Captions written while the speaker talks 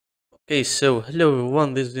Okay, so hello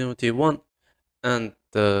everyone, this is Unity1 and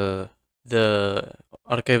the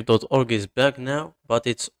archive.org is back now, but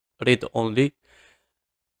it's read only,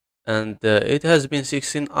 and it has been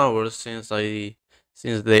 16 hours since they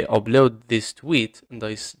upload this tweet, and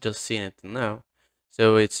just seen it now.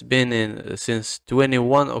 So it's been in since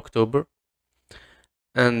 21 October,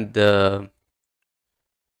 and if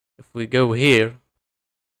we go here,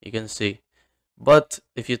 you can see. But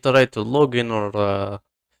if you try to log in or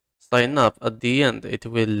sign up at the end, it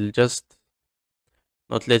will just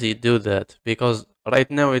not let you do that because right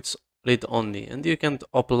now it's read only and you can't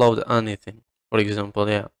upload anything. For example,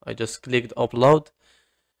 yeah, I just clicked upload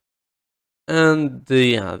and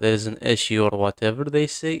yeah, there's an issue or whatever they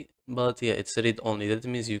say, but yeah, it's read only. That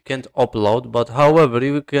means you can't upload, but however,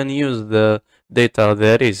 you can use the data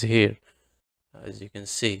there is here, as you can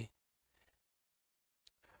see.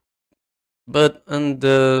 But and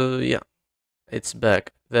yeah, it's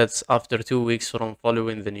back. That's after 2 weeks from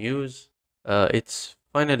following the news. It's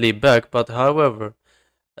finally back, but however,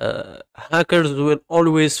 hackers will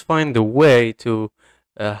always find a way to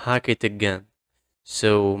hack it again.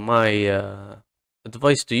 So my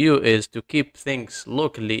advice to you is to keep things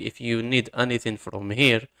locally. If you need anything from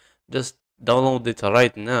here, just download it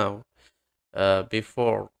right now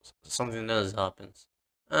before something else happens.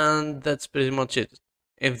 And that's pretty much it.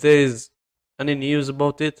 If there is any news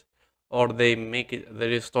about it, or they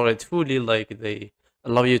restore it fully, like they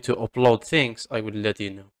allow you to upload things, I will let you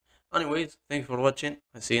know. Anyways, thanks for watching.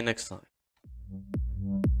 I'll see you next time.